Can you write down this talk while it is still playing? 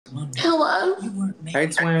Hello. Hey,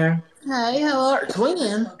 twin. Hey, how are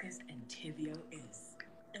twin?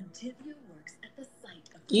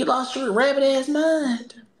 You lost your rabbit ass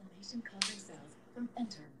mind.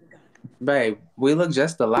 Babe, we look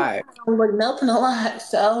just alike. I don't look nothing alike,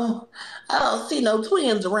 so I don't see no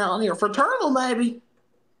twins around here. Fraternal, maybe.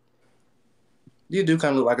 You do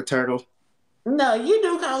kind of look like a turtle. No, you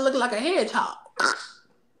do kind of look like a hedgehog.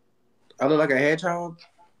 I look like a hedgehog?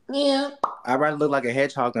 Yeah. I'd rather look like a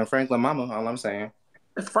hedgehog than Franklin Mama, all I'm saying.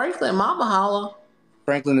 Franklin Mama Holla.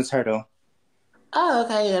 Franklin the turtle. Oh,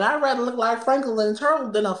 okay, and I'd rather look like Franklin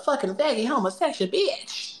Turtle than a fucking faggy homosexual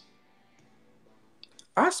bitch.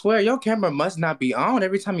 I swear, your camera must not be on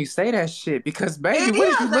every time you say that shit. Because, baby, It what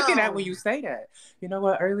are you is looking at on. when you say that? You know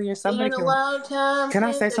what? Earlier, somebody Been a long time Can I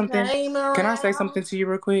since say it something? came Can I say around. something to you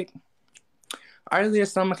real quick? Earlier,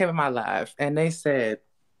 someone came in my live, and they said,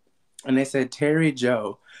 Terry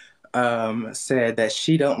Joe said that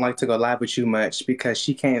she don't like to go live with you much because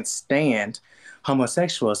she can't stand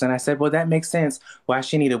homosexuals. And I said, well, that makes sense why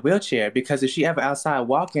she need a wheelchair, because if she ever outside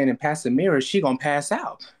walking and pass a mirror, she gonna pass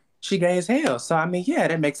out. She gay as hell. So, I mean, yeah,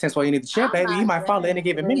 that makes sense why you need the chair, I'm baby. You not might fall at any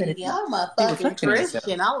given minute gay. if you I'm a see fucking reflection in yourself.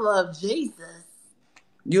 Christian. I love Jesus.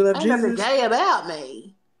 You love Ain't nothing Jesus? gay about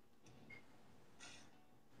me.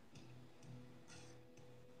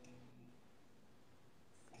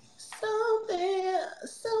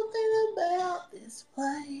 Something about this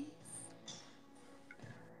place.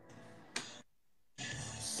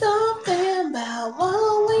 Something about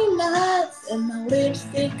lonely nights and my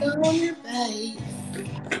lipstick on your face.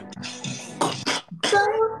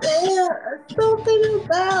 Something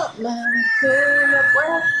about my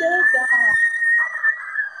Nebraska guy.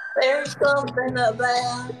 There's something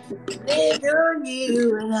about nigger,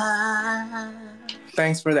 you and I.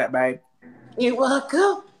 Thanks for that, babe. You're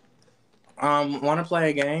welcome. Want to play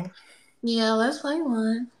a game? Yeah, let's play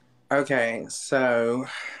one. Okay, so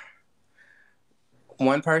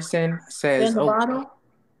one person says, In the bottle?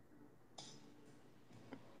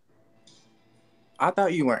 I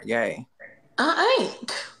thought you weren't gay. I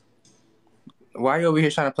ain't. Why are you over here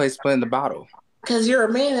trying to play split in the bottle? Because you're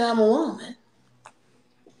a man and I'm a woman.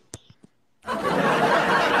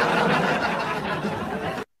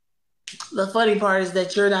 The funny part is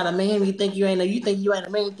that you're not a man. You think you ain't a man. You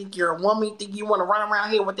think you're a woman. You think you want to run around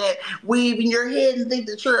here with that weave in your head and think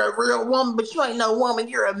that you're a real woman, but you ain't no woman.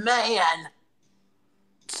 You're a man.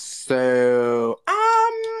 So,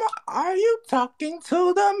 are you talking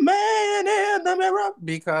to the man in the mirror?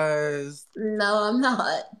 Because no, I'm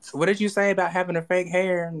not. What did you say about having a fake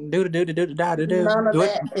hair? Do do do do do do do. None of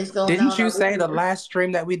that is going Didn't on you over say the here. last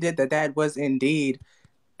stream that we did that was indeed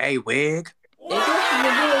a wig? If that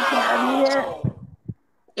was a wig, can I do that?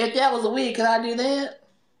 If that was a wig, could I do that?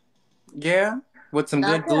 Yeah, with some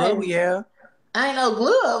good glue. Okay. Yeah. I ain't no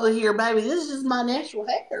glue over here, baby. This is just my natural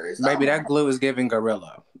hair. It's Baby, that glue is giving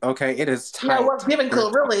gorilla. Okay, it is tight. No, what's giving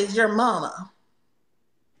gorilla is your mama.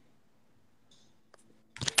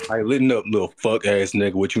 Hey, listen up, little fuck ass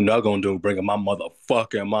nigga. What you not gonna do? Bringing my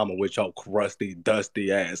motherfucking mama with your crusty,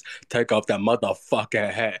 dusty ass. Take off that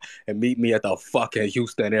motherfucking hat and meet me at the fucking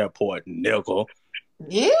Houston airport, nigga.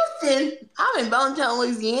 Houston? I'm in Bonetown,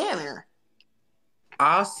 Louisiana.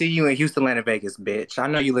 I'll see you in Houston, Atlanta, Vegas, bitch. I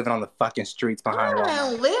know you living on the fucking streets behind Walmart. I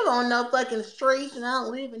don't live on no fucking streets, and I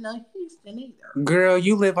don't live in no Houston either. Girl,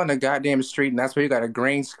 you live on the goddamn street, and that's where you got a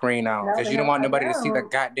green screen on, because you don't want nobody to see the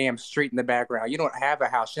goddamn street in the background. You don't have a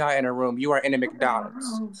house. You're not in a room. You are in a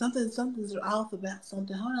McDonald's. Something's off about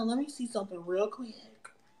something. Hold on, let me see something real quick.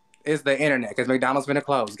 It's the internet, because McDonald's been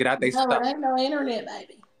closed. Get out they stuff. No, it ain't no internet,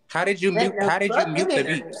 baby. How did you mute the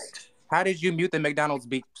beeps? How did you mute the McDonald's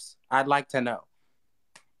beeps? I'd like to know.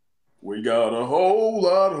 We got a whole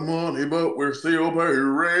lot of money, but we're still paying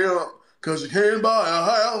rent. Cause you can't buy a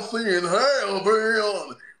house in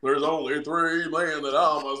heaven. There's only three men that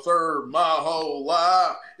I'ma serve my whole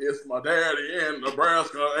life. It's my daddy in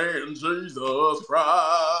Nebraska and Jesus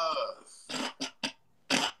Christ.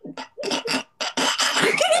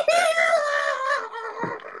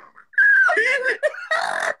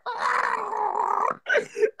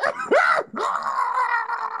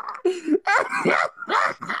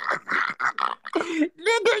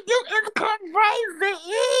 Nigga, you is crazy.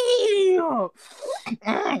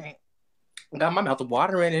 Got my mouth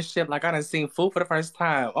watering and shit like I done seen food for the first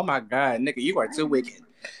time. Oh my god, nigga, you are too wicked.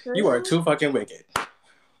 You are too fucking wicked.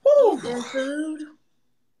 Food.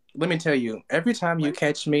 Let me tell you, every time you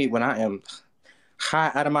catch me when I am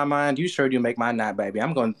high out of my mind, you sure do make my night, baby.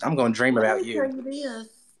 I'm gonna dream about you. Let me tell you this.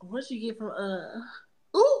 What did you get from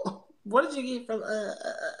Ooh, what did you get from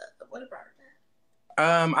what about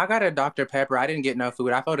that? I got a Dr. Pepper. I didn't get no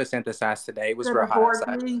food. I photosynthesized today. It was real hot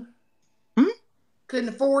outside. Couldn't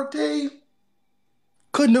afford to?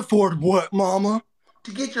 Couldn't afford what, Mama?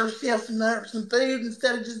 To get yourself some food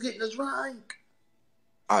instead of just getting a drink.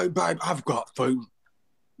 Oh, babe, I've got food.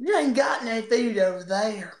 You ain't got no food over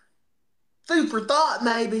there. Food for thought,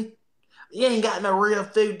 maybe. You ain't got no real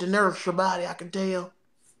food to nourish your body, I can tell.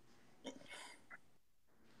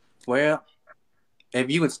 Well, if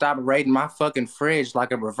you would stop raiding my fucking fridge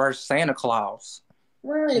like a reverse Santa Claus,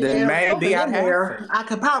 Well, if then there's maybe something I'd in have there, food. I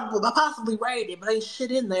could possibly raid it, but ain't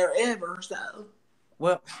shit in there ever, so.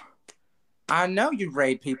 Well, I know you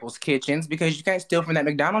raid people's kitchens because you can't steal from that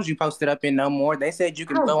McDonald's you posted up in no more. They said you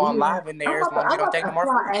can Oh, go on dear. live in there as long as I'm you don't about take to no more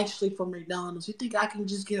apply food. actually for McDonald's. You think I can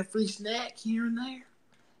just get a free snack here and there?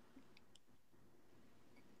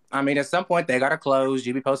 I mean, at some point they gotta close.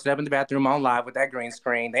 You be posted up in the bathroom on live with that green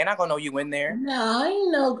screen. They not gonna know you in there. No,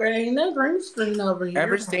 ain't no green screen over here.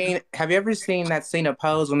 Have you ever seen that scene of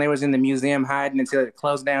Pose when they was in the museum hiding until it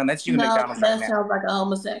closed down? That's you in No, McDonald's right that now. sounds like a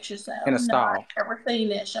homosexual show. In a No, stall. I've never seen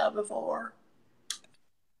that show before.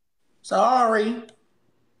 Sorry.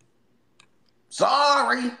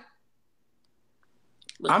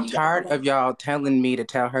 I'm tired of y'all telling me to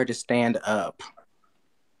tell her to stand up.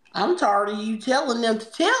 I'm tired of you telling them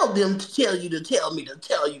to tell me to tell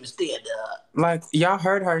you to stand up. Like, y'all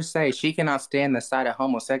heard her say she cannot stand the sight of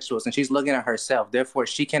homosexuals, and she's looking at herself. Therefore,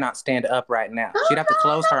 she cannot stand up right now. She'd have to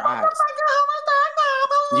close her eyes.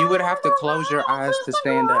 You would have to close your eyes to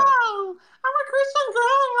stand up. I'm a Christian girl.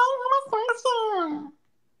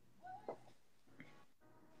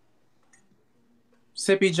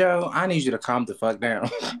 Sippy Joe, I need you to calm the fuck down.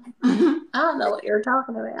 I don't know what you're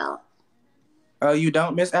talking about. Oh, you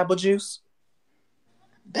don't, Miss Apple Juice?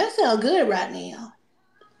 That sounds good right now.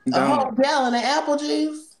 A Don't. whole gallon of apple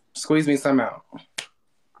juice. Squeeze me some out.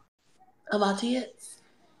 Of my tits.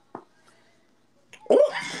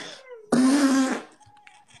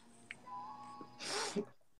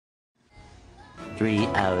 3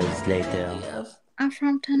 hours later. I'm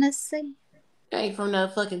from Tennessee. You ain't from no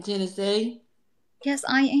fucking Tennessee. Yes,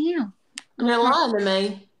 I am. You're lying to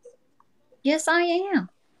me. Yes, I am.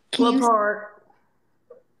 What part?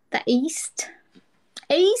 The East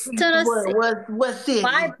Tennessee. What city?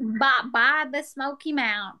 By the Smoky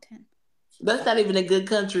Mountain. That's not even a good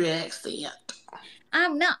country accent.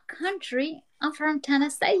 I'm not country. I'm from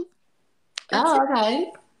Tennessee.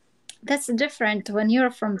 Okay. That's different when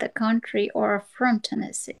you're from the country or from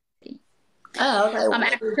Tennessee. Oh, okay. I'm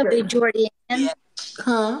actually Jordanian.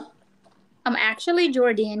 Huh? I'm actually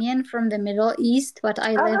Jordanian from the Middle East, but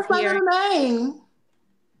I live that's here. my name.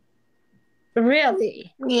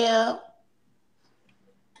 Really? Yeah.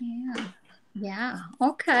 Yeah.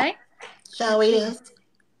 Okay. So is.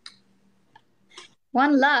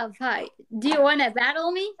 One love. Hi. Do you want to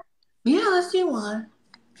battle me? Yeah, let's do one.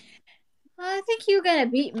 I think you're gonna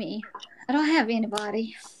beat me. I don't have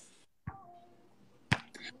anybody.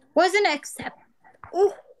 Wasn't accept.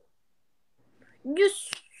 Oh. Yes.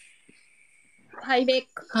 Hi, Vic.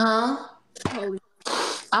 Huh? Oh.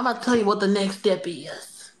 I'm gonna tell you what the next step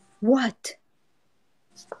is. What?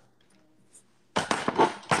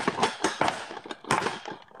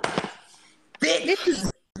 This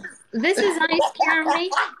is not scaring me.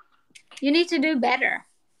 You need to do better.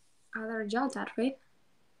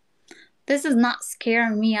 This is not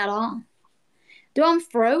scaring me at all. Do I'm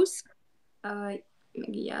froze?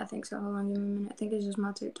 Yeah, I think so. Hold on, give me a minute. I think it's just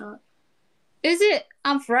my TikTok. Is it?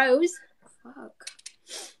 I'm froze. Fuck.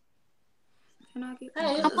 Can I get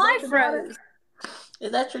Hey, Am I froze?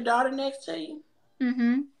 Is that your daughter next to you?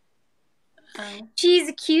 Mm-hmm. Oh.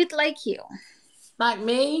 She's cute like you. Like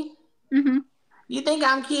me? Mm-hmm. You think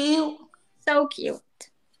I'm cute? So cute.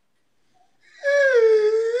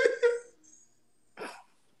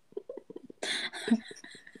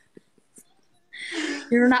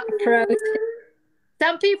 You're not froze.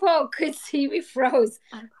 Some people could see me froze.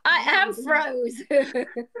 I am froze.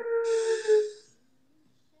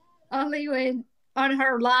 Only when on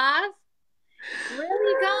her live.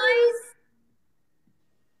 Really, guys?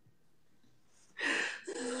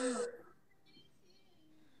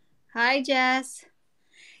 Hi, Jess.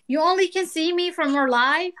 You only can see me from her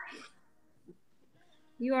live?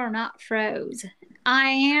 You are not froze. I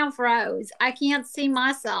am froze. I can't see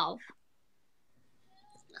myself.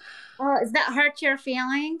 Oh, does that hurt your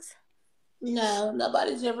feelings? No,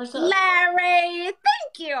 nobody's ever said. Larry,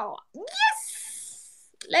 thank you. Yes.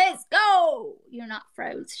 Let's go. You're not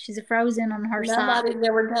froze. She's frozen on her side. Nobody's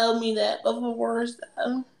ever told me that before,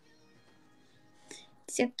 so.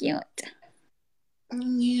 So cute.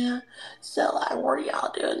 Yeah. So, like, what are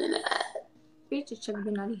y'all doing tonight? We just check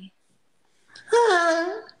the nutty.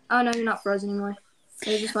 Huh? Oh no, you're not frozen anymore.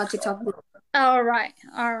 It's just my TikTok. All right.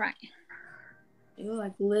 You look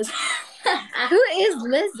like Liz. Who is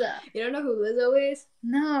Lizzo? You don't know who Lizzo is?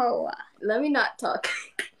 No. Let me not talk.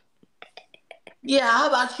 Yeah, how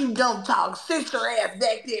about you don't talk? Sit your ass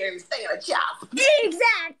back there and stay in a chop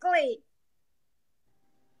Exactly.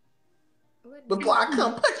 before I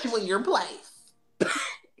come put you in your place.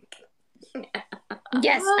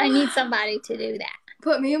 Yes, I need somebody to do that.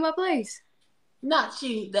 Put me in my place. Not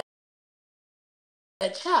you,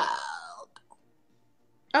 that child.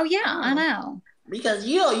 Oh yeah, I know. Because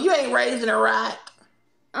you ain't raising her right.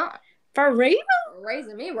 For real?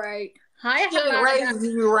 Raising me right. Hi, You ain't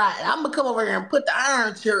raising you right. I'm gonna come over here and put the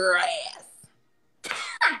iron to her ass.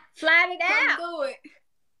 Flat it out. Come do it.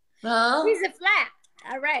 Huh? She's a flat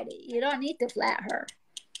already. You don't need to flat her.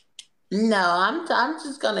 No, I'm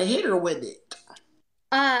just gonna hit her with it.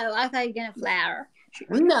 Oh, I thought you were gonna flat her.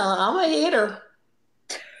 No, I'm gonna hit her.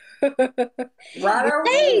 Right over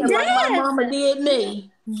Hey, there, like my Des! mama did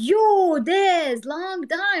me. Yo, Des, long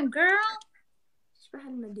time, girl. She's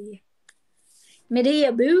behind Medea.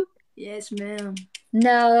 Medea Boo? Yes, ma'am.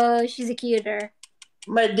 No, she's a cuter.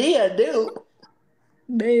 Medea do.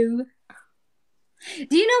 Boo.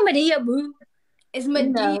 Do you know Medea Boo? It's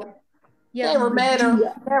Medea. No. Yeah, Never met her.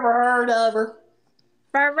 Medea. Never heard of her.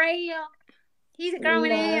 For real. He's a grown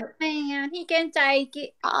No. ass man. He can take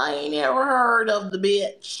it. I ain't never heard of the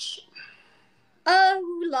bitch. Oh,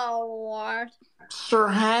 Lord. Sure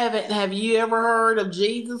haven't. Have you ever heard of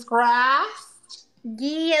Jesus Christ?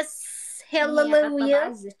 Yes.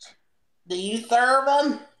 Hallelujah. Do you serve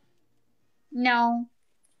him? No.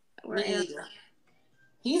 Me neither.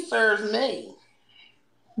 He serves me.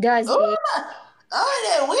 Does he? Oh,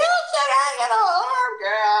 that wheelchair I got on arm,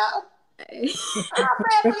 girl. I'm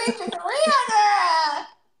believe it's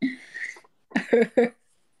real, girl.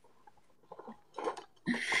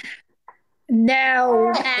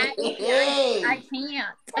 No. Hey. I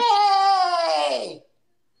can't. Hey.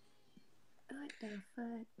 What the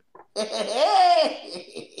fuck? Hey.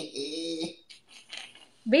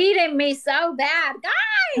 Beating me so bad.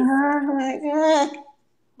 Guys, Oh my God.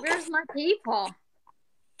 where's my people?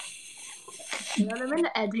 أنا من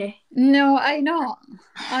أدري. No, I know.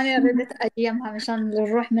 أنا ردت أيامها مشان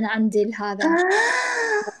نروح من عندي لهذا.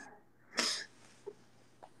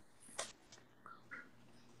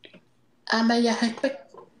 أنا يحبك.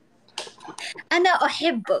 أنا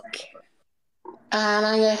أحبك.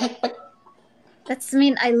 أنا يحبك. That's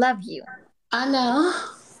mean I love you. I know.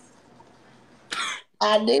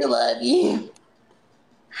 I do love you.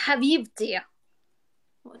 حبيبتي.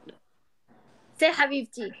 Say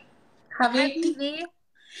حبيبتي. Habibti.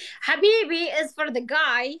 Habibi is for the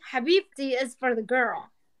guy. Habibti is for the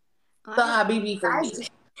girl. So Habibi for you.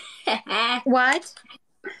 What?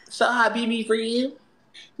 So Habibi for you?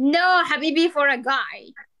 No, Habibi for a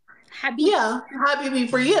guy. Habibi. Yeah, Habibi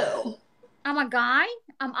for you. I'm a guy?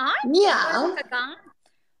 Am I? Yeah. I'm a guy?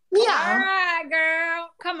 Yeah. All right, girl.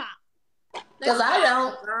 Come on. Because I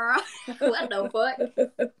don't. What the fuck?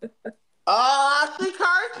 Oh, she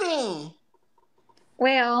cursing.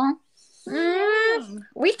 Well,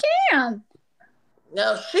 we can.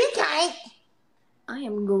 No, she can't. I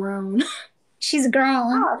am grown. She's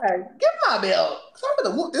grown. Okay, give my belt. So I'm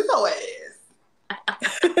going to whoop this whole ass.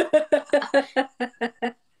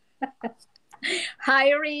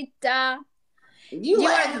 Hi, Rita. You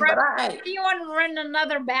laughing, but I ain't. Do you want to run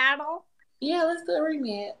another battle? Yeah, let's do a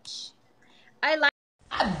rematch. I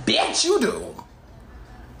bet you do.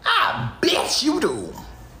 I bet you do.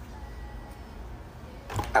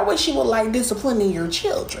 I wish you would like disciplining your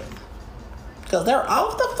children. Because they're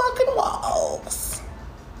off the fucking walls.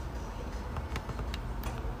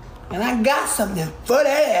 And I got something for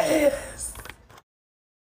that.